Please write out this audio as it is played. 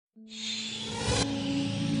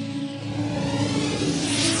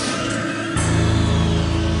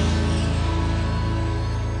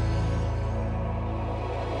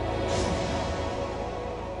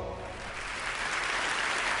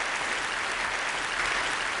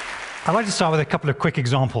I'd like to start with a couple of quick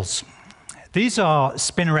examples. These are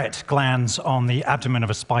spinneret glands on the abdomen of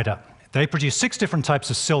a spider. They produce 6 different types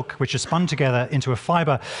of silk, which are spun together into a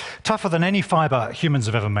fiber tougher than any fiber humans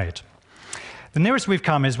have ever made. The nearest we've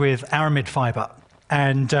come is with aramid fiber.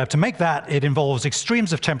 And to make that, it involves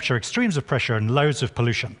extremes of temperature, extremes of pressure, and loads of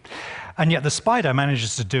pollution. And yet the spider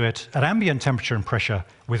manages to do it at ambient temperature and pressure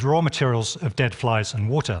with raw materials of dead flies and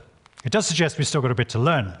water. It does suggest we've still got a bit to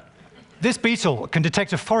learn. This beetle can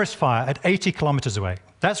detect a forest fire at 80 kilometers away.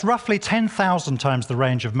 That's roughly 10,000 times the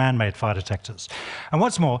range of man-made fire detectors. And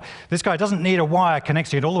what's more, this guy doesn't need a wire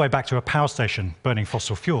connecting it all the way back to a power station burning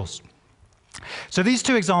fossil fuels. So these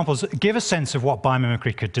 2 examples give a sense of what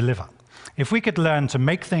biomimicry could deliver. If we could learn to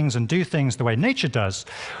make things and do things the way nature does,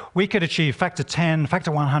 we could achieve factor 10,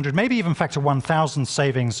 factor 100, maybe even factor 1,000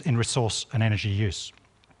 savings in resource and energy use.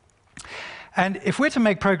 And if we're to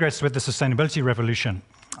make progress with the sustainability revolution,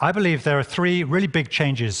 I believe there are 3 really big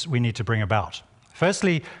changes we need to bring about.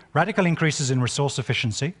 Firstly, radical increases in resource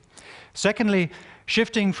efficiency. Secondly,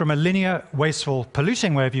 shifting from a linear, wasteful,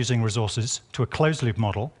 polluting way of using resources to a closed-loop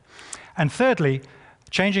model. And thirdly,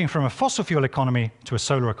 changing from a fossil fuel economy to a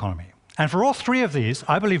solar economy. And for all 3 of these,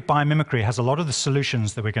 I believe biomimicry has a lot of the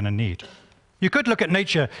solutions that we're going to need. You could look at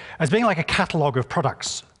nature as being like a catalogue of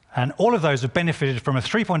products, and all of those have benefited from a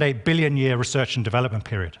 3.8 billion year research and development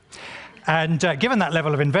period. And given that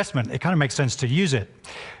level of investment, it kind of makes sense to use it.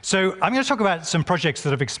 So I'm going to talk about some projects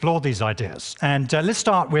that have explored these ideas. And let's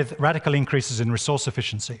start with radical increases in resource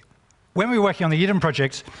efficiency. When we were working on the Eden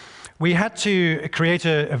project, we had to create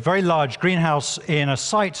a very large greenhouse in a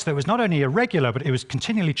site that was not only irregular, but it was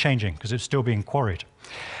continually changing because it was still being quarried.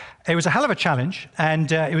 It was a hell of a challenge,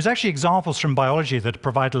 and it was actually examples from biology that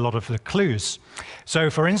provide a lot of the clues.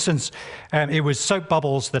 So, for instance, it was soap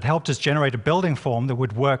bubbles that helped us generate a building form that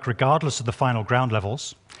would work regardless of the final ground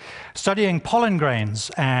levels. Studying pollen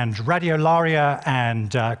grains and radiolaria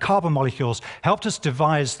and carbon molecules helped us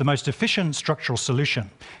devise the most efficient structural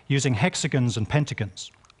solution using hexagons and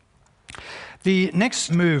pentagons. The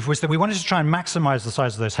next move was that we wanted to try and maximize the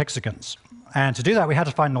size of those hexagons. And to do that, we had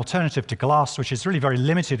to find an alternative to glass, which is really very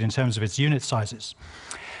limited in terms of its unit sizes.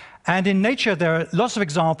 And in nature, there are lots of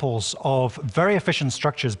examples of very efficient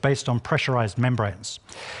structures based on pressurized membranes.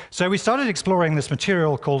 So we started exploring this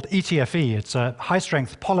material called ETFE. It's a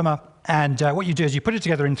high-strength polymer. And what you do is you put it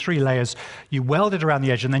together in 3 layers, you weld it around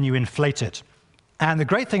the edge, and then you inflate it. And the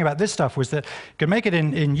great thing about this stuff was that you could make it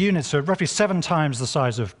in units of roughly 7 times the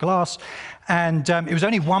size of glass, and it was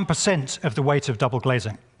only 1% of the weight of double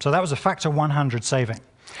glazing. So that was a factor 100 saving.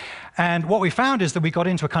 And what we found is that we got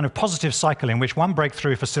into a kind of positive cycle in which one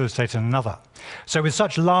breakthrough facilitated another. So with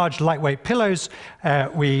such large, lightweight pillows,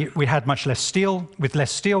 we had much less steel. With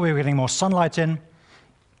less steel, we were getting more sunlight in,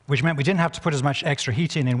 which meant we didn't have to put as much extra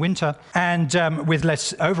heat in winter. And with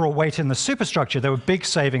less overall weight in the superstructure, there were big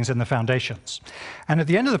savings in the foundations. And at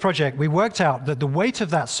the end of the project, we worked out that the weight of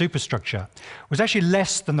that superstructure was actually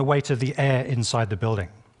less than the weight of the air inside the building.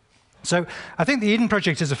 So I think the Eden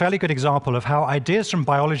project is a fairly good example of how ideas from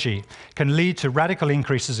biology can lead to radical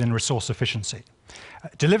increases in resource efficiency,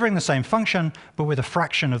 delivering the same function, but with a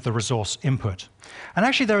fraction of the resource input. And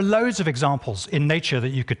actually, there are loads of examples in nature that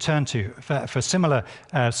you could turn to for similar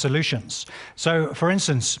solutions. So, for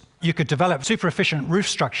instance, you could develop super efficient roof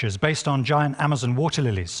structures based on giant Amazon water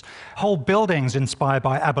lilies, whole buildings inspired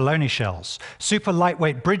by abalone shells, super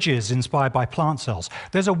lightweight bridges inspired by plant cells.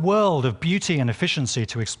 There's a world of beauty and efficiency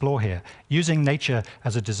to explore here, using nature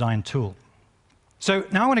as a design tool. So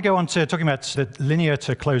now I want to go on to talking about the linear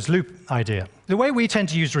to closed loop idea. The way we tend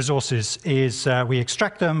to use resources is we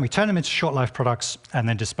extract them, we turn them into short-life products, and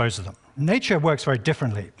then dispose of them. Nature works very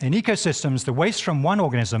differently. In ecosystems, the waste from one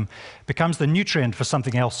organism becomes the nutrient for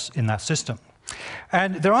something else in that system.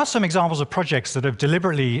 And there are some examples of projects that have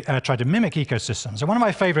deliberately tried to mimic ecosystems. And one of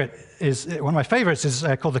my favorites is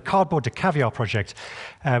called the Cardboard to Caviar project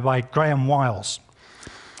by Graham Wiles.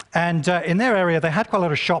 And in their area, they had quite a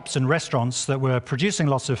lot of shops and restaurants that were producing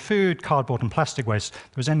lots of food, cardboard, and plastic waste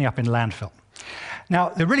that was ending up in landfill. Now,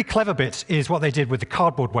 the really clever bit is what they did with the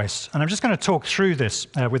cardboard waste. And I'm just going to talk through this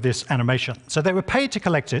with this animation. So they were paid to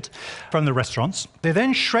collect it from the restaurants. They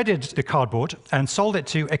then shredded the cardboard and sold it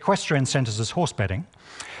to equestrian centers as horse bedding.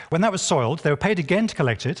 When that was soiled, they were paid again to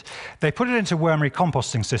collect it. They put it into worm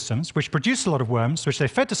recomposting systems, which produced a lot of worms, which they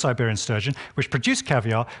fed to Siberian sturgeon, which produced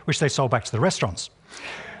caviar, which they sold back to the restaurants.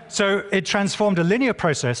 So it transformed a linear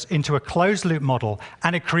process into a closed-loop model,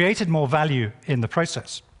 and it created more value in the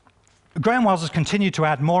process. Graham Wells has continued to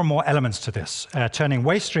add more and more elements to this, turning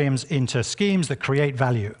waste streams into schemes that create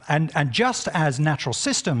value. And just as natural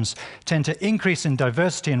systems tend to increase in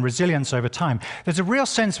diversity and resilience over time, there's a real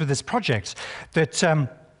sense with this project that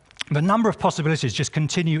the number of possibilities just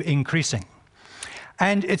continue increasing.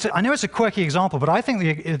 And I know it's a quirky example, but I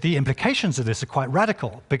think the implications of this are quite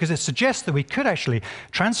radical, because it suggests that we could actually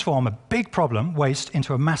transform a big problem, waste,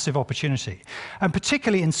 into a massive opportunity. And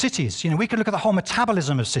particularly in cities, we could look at the whole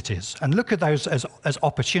metabolism of cities and look at those as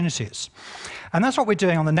opportunities. And that's what we're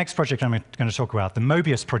doing on the next project I'm going to talk about, the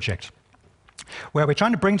Mobius project, where we're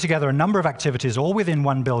trying to bring together a number of activities all within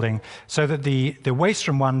one building so that the waste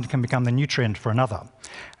from one can become the nutrient for another.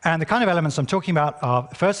 And the kind of elements I'm talking about are,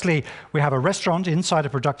 firstly, we have a restaurant inside a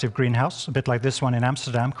productive greenhouse, a bit like this one in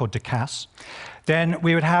Amsterdam called De Cas. Then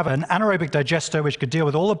we would have an anaerobic digester which could deal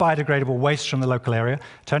with all the biodegradable waste from the local area,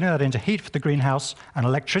 turning that into heat for the greenhouse and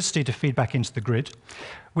electricity to feed back into the grid.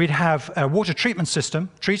 We'd have a water treatment system,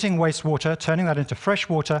 treating wastewater, turning that into fresh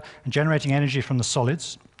water and generating energy from the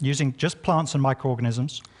solids, using just plants and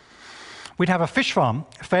microorganisms. We'd have a fish farm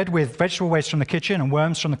fed with vegetable waste from the kitchen and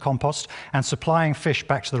worms from the compost and supplying fish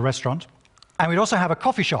back to the restaurant. And we'd also have a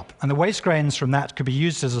coffee shop, and the waste grains from that could be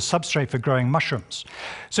used as a substrate for growing mushrooms.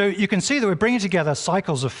 So you can see that we're bringing together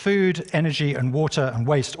cycles of food, energy, and water and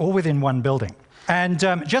waste all within one building. And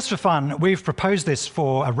just for fun, we've proposed this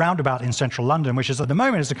for a roundabout in central London, which is at the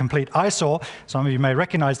moment is a complete eyesore. Some of you may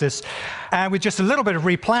recognize this. And with just a little bit of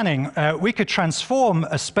replanning, we could transform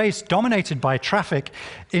a space dominated by traffic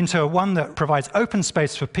into one that provides open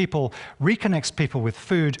space for people, reconnects people with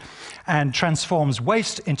food, and transforms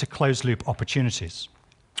waste into closed-loop opportunities.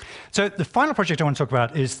 So the final project I want to talk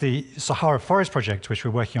about is the Sahara Forest project, which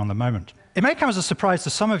we're working on at the moment. It may come as a surprise to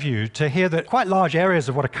some of you to hear that quite large areas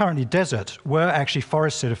of what are currently desert were actually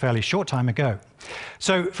forested a fairly short time ago.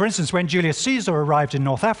 So, for instance, when Julius Caesar arrived in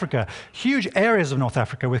North Africa, huge areas of North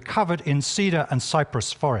Africa were covered in cedar and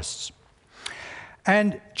cypress forests.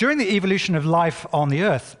 And during the evolution of life on the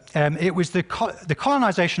Earth, it was the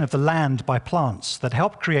colonization of the land by plants that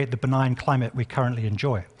helped create the benign climate we currently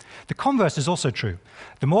enjoy. The converse is also true.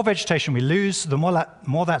 The more vegetation we lose, the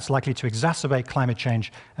more that's likely to exacerbate climate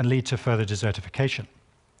change and lead to further desertification.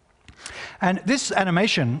 And this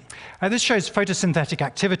animation, this shows photosynthetic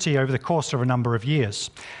activity over the course of a number of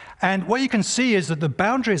years. And what you can see is that the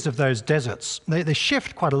boundaries of those deserts, they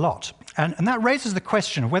shift quite a lot. And that raises the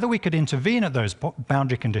question of whether we could intervene at those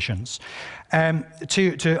boundary conditions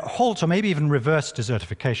to halt or maybe even reverse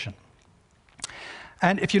desertification.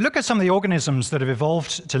 And if you look at some of the organisms that have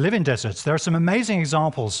evolved to live in deserts, there are some amazing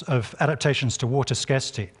examples of adaptations to water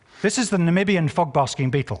scarcity. This is the Namibian fog-basking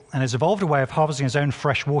beetle, and has evolved a way of harvesting its own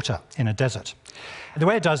fresh water in a desert. The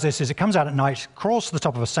way it does this is it comes out at night, crawls to the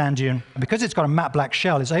top of a sand dune, and because it's got a matte black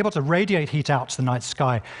shell, it's able to radiate heat out to the night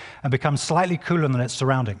sky and become slightly cooler than its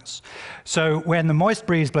surroundings. So when the moist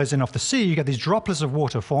breeze blows in off the sea, you get these droplets of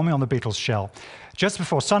water forming on the beetle's shell. Just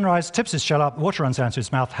before sunrise, tips its shell up, water runs down to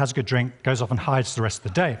its mouth, has a good drink, goes off and hides the rest of the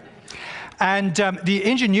day. And the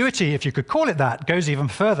ingenuity, if you could call it that, goes even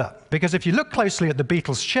further. Because if you look closely at the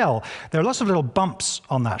beetle's shell, there are lots of little bumps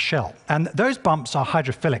on that shell. And those bumps are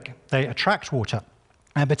hydrophilic. They attract water.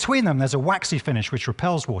 And between them, there's a waxy finish which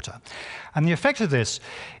repels water. And the effect of this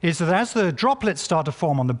is that as the droplets start to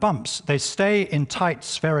form on the bumps, they stay in tight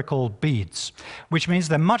spherical beads, which means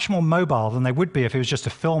they're much more mobile than they would be if it was just a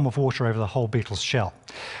film of water over the whole beetle's shell.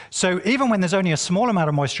 So even when there's only a small amount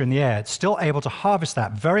of moisture in the air, it's still able to harvest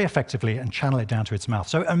that very effectively and channel it down to its mouth.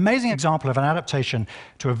 So an amazing example of an adaptation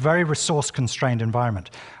to a very resource-constrained environment.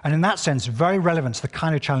 And in that sense, very relevant to the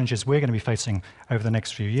kind of challenges we're going to be facing over the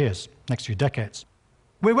next few years, next few decades.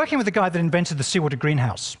 We're working with the guy that invented the seawater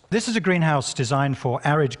greenhouse. This is a greenhouse designed for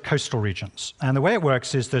arid coastal regions. And the way it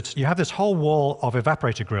works is that you have this whole wall of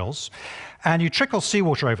evaporator grills, and you trickle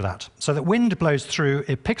seawater over that, so that wind blows through,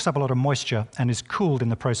 it picks up a lot of moisture, and is cooled in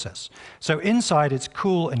the process. So inside, it's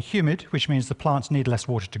cool and humid, which means the plants need less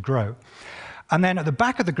water to grow. And then at the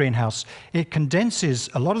back of the greenhouse, it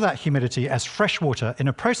condenses a lot of that humidity as fresh water in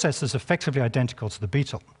a process that's effectively identical to the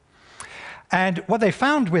beetle. And what they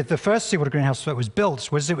found with the first seawater greenhouse that was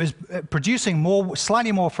built was it was producing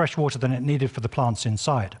slightly more fresh water than it needed for the plants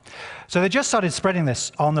inside. So they just started spreading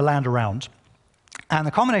this on the land around. And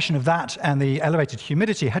the combination of that and the elevated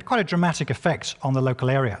humidity had quite a dramatic effect on the local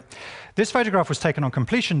area. This photograph was taken on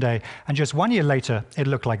completion day, and just 1 year later, it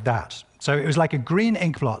looked like that. So it was like a green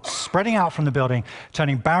ink blot spreading out from the building,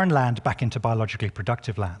 turning barren land back into biologically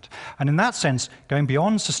productive land. And in that sense, going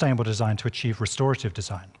beyond sustainable design to achieve restorative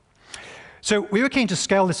design. So we were keen to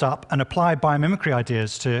scale this up and apply biomimicry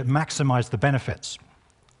ideas to maximize the benefits.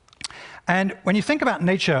 And when you think about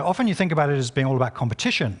nature, often you think about it as being all about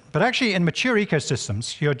competition. But actually, in mature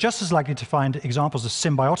ecosystems, you're just as likely to find examples of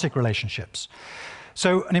symbiotic relationships.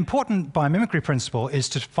 So an important biomimicry principle is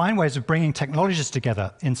to find ways of bringing technologies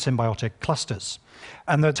together in symbiotic clusters.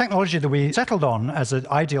 And the technology that we settled on as an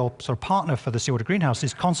ideal sort of partner for the seawater greenhouse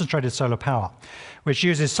is concentrated solar power, which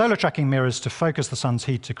uses solar tracking mirrors to focus the sun's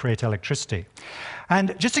heat to create electricity.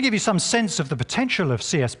 And just to give you some sense of the potential of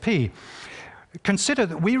CSP, consider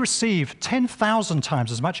that we receive 10,000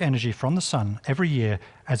 times as much energy from the sun every year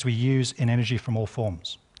as we use in energy from all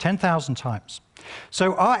forms. 10,000 times.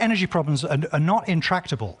 So our energy problems are not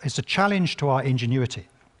intractable. It's a challenge to our ingenuity.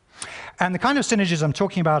 And the kind of synergies I'm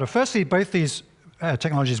talking about are, firstly, both these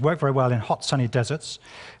technologies work very well in hot, sunny deserts.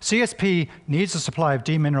 CSP needs a supply of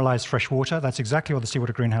demineralized fresh water. That's exactly what the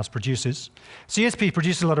seawater greenhouse produces. CSP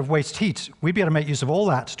produces a lot of waste heat. We'd be able to make use of all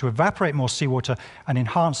that to evaporate more seawater and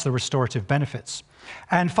enhance the restorative benefits.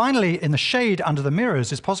 And finally, in the shade under the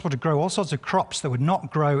mirrors, it's possible to grow all sorts of crops that would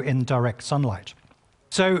not grow in direct sunlight.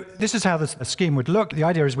 So this is how the scheme would look. The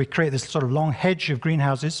idea is we create this sort of long hedge of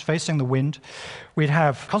greenhouses facing the wind. We'd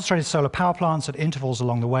have concentrated solar power plants at intervals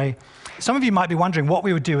along the way. Some of you might be wondering what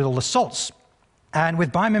we would do with all the salts. And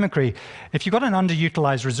with biomimicry, if you've got an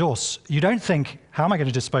underutilized resource, you don't think, how am I going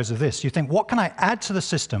to dispose of this? You think, what can I add to the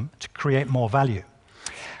system to create more value?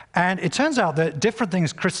 And it turns out that different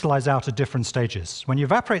things crystallize out at different stages. When you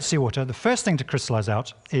evaporate seawater, the first thing to crystallize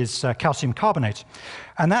out is calcium carbonate.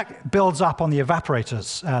 And that builds up on the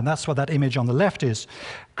evaporators. And that's what that image on the left is,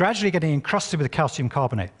 gradually getting encrusted with calcium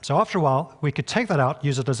carbonate. So after a while, we could take that out,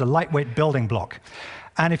 use it as a lightweight building block.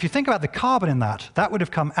 And if you think about the carbon in that, that would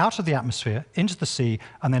have come out of the atmosphere, into the sea,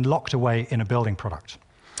 and then locked away in a building product.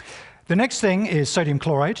 The next thing is sodium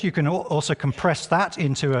chloride. You can also compress that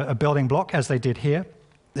into a building block, as they did here.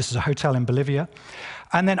 This is a hotel in Bolivia.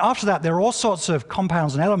 And then after that, there are all sorts of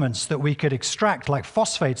compounds and elements that we could extract, like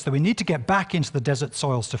phosphates, that we need to get back into the desert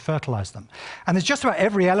soils to fertilize them. And there's just about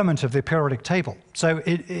every element of the periodic table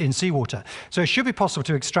in seawater. So it should be possible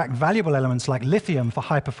to extract valuable elements like lithium for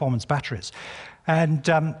high-performance batteries. And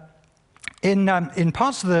in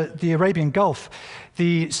parts of the Arabian Gulf,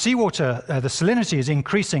 the seawater, the salinity is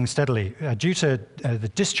increasing steadily due to the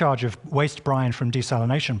discharge of waste brine from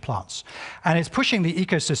desalination plants. And it's pushing the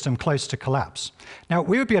ecosystem close to collapse. Now,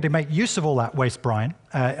 we would be able to make use of all that waste brine.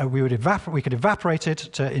 We could evaporate it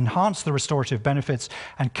to enhance the restorative benefits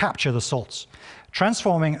and capture the salts,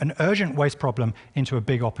 transforming an urgent waste problem into a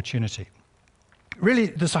big opportunity. Really,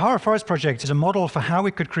 the Sahara Forest Project is a model for how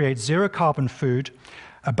we could create zero-carbon food,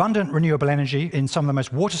 abundant renewable energy in some of the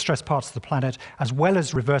most water-stressed parts of the planet, as well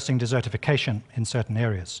as reversing desertification in certain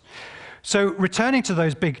areas. So returning to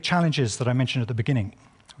those big challenges that I mentioned at the beginning,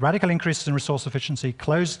 radical increases in resource efficiency,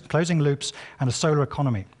 closing loops, and a solar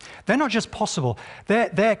economy. They're not just possible,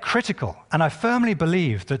 they're critical. And I firmly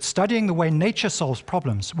believe that studying the way nature solves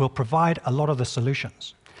problems will provide a lot of the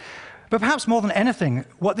solutions. But perhaps more than anything,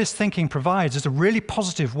 what this thinking provides is a really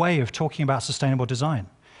positive way of talking about sustainable design.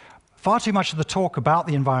 Far too much of the talk about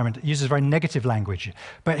the environment uses very negative language.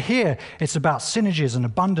 But here, it's about synergies and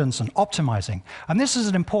abundance and optimizing. And this is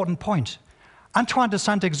an important point. Antoine de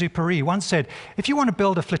Saint-Exupéry once said, if you want to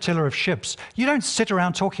build a flotilla of ships, you don't sit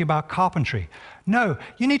around talking about carpentry. No,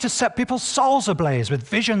 you need to set people's souls ablaze with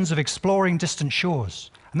visions of exploring distant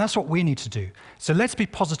shores. And that's what we need to do. So let's be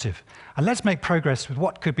positive, and let's make progress with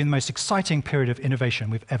what could be the most exciting period of innovation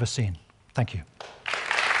we've ever seen. Thank you.